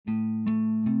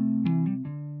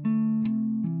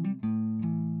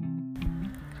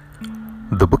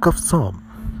The book of Psalm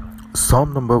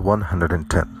number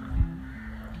 110.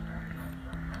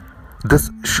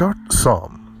 This short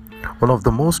psalm, one of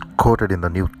the most quoted in the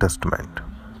New Testament,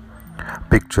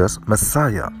 pictures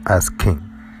Messiah as king,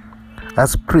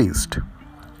 as priest,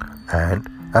 and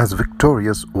as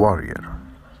victorious warrior.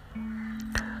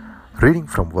 Reading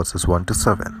from verses 1 to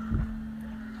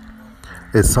 7.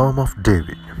 A Psalm of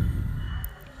David.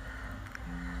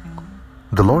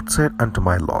 The Lord said unto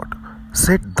my Lord,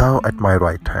 Sit thou at my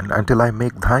right hand, until I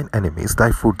make thine enemies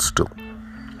thy footstool.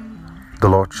 The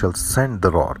Lord shall send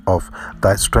the rod of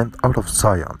thy strength out of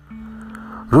Zion.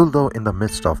 Rule thou in the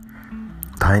midst of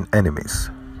thine enemies.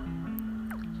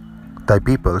 Thy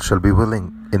people shall be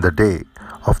willing in the day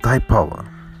of thy power,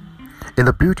 in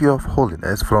the beauty of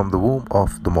holiness from the womb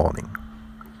of the morning.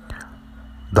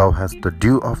 Thou hast the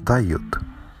dew of thy youth.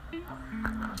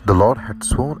 The Lord hath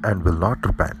sworn and will not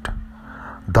repent.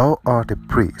 Thou art a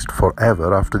priest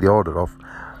forever after the order of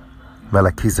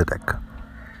Melchizedek.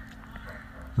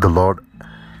 The Lord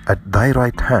at thy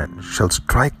right hand shall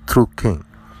strike through king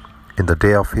in the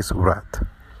day of his wrath.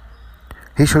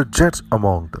 He shall judge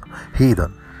among the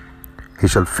heathen. He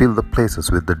shall fill the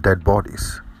places with the dead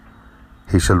bodies.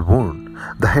 He shall wound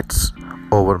the heads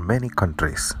over many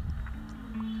countries.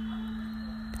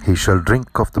 He shall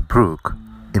drink of the brook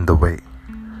in the way.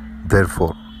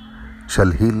 Therefore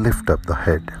shall he lift up the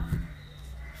head.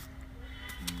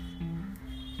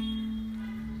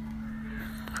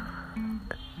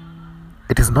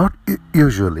 It is not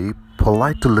usually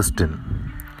polite to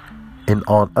listen in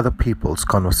on other people's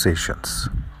conversations,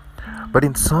 but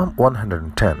in Psalm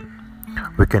 110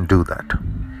 we can do that.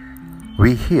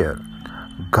 We hear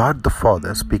God the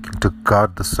Father speaking to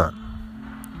God the Son.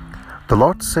 The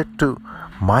Lord said to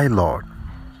my Lord,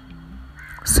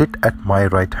 Sit at my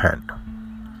right hand,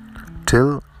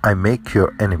 till I make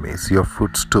your enemies your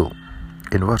footstool,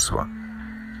 in verse 1.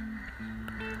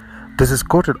 This is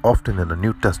quoted often in the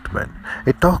New Testament.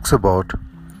 It talks about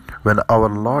when our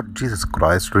Lord Jesus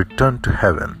Christ returned to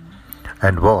heaven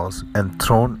and was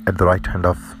enthroned at the right hand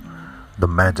of the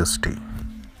Majesty.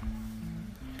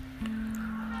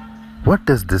 What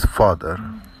does this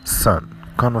Father-Son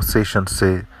conversation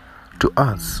say to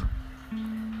us?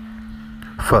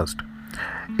 First,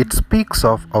 it speaks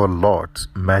of our Lord's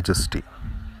majesty.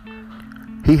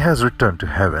 He has returned to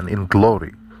heaven in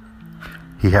glory.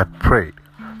 He had prayed,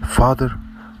 Father,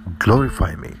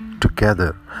 glorify me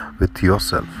together with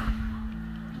yourself,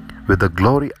 with the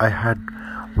glory I had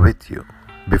with you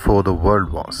before the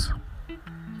world was.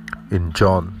 In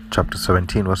John chapter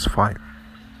 17 verse 5.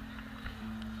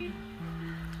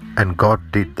 And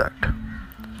God did that.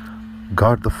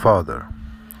 God the Father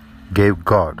gave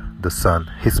God the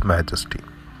Son his majesty.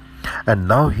 And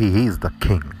now he is the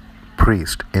king,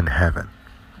 priest in heaven.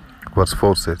 Verse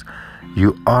 4 says,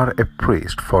 You are a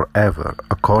priest forever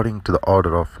according to the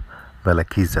order of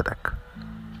Melchizedek.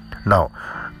 Now,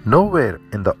 nowhere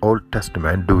in the Old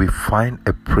Testament do we find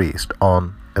a priest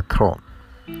on a throne.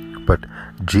 But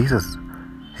Jesus,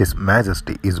 his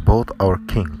majesty, is both our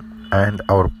king and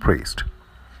our priest.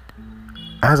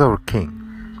 As our king,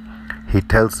 he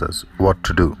tells us what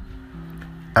to do.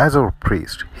 As our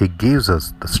priest, he gives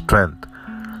us the strength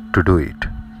to do it.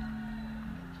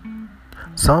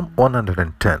 Psalm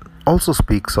 110 also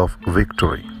speaks of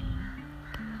victory.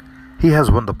 He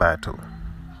has won the battle.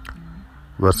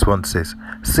 Verse 1 says,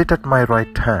 Sit at my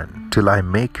right hand till I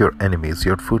make your enemies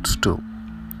your footstool.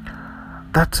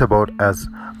 That's about as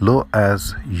low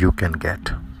as you can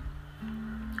get.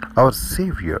 Our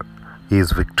Savior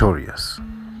is victorious.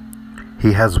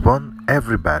 He has won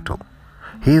every battle.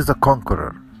 He is the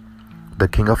conqueror, the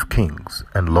King of kings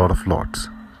and Lord of lords.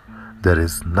 There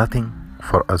is nothing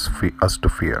for us to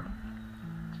fear.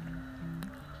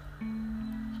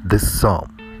 This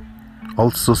psalm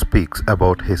also speaks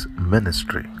about his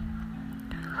ministry.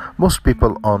 Most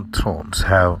people on thrones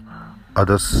have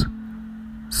others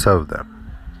serve them.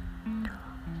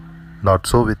 Not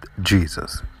so with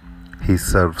Jesus. He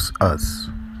serves us.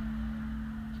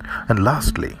 And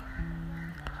lastly,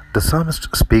 the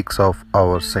psalmist speaks of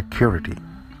our security.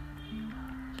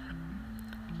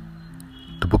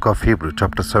 The book of Hebrews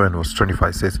chapter 7 verse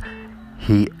 25 says,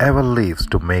 He ever lives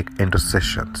to make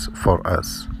intercessions for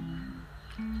us.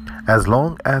 As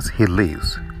long as he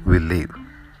lives, we live,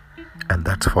 and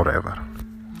that's forever.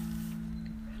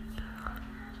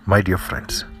 My dear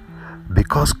friends,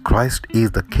 because Christ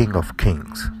is the King of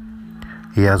kings,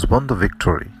 he has won the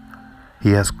victory.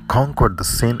 He has conquered the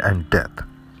sin and death.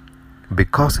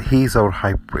 Because he is our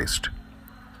high priest,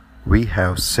 we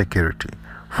have security,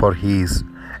 for he is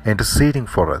interceding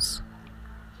for us.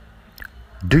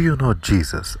 Do you know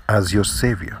Jesus as your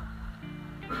Savior?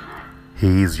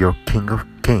 He is your King of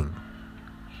Kings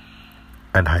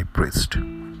and High Priest.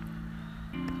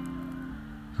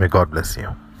 May God bless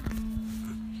you.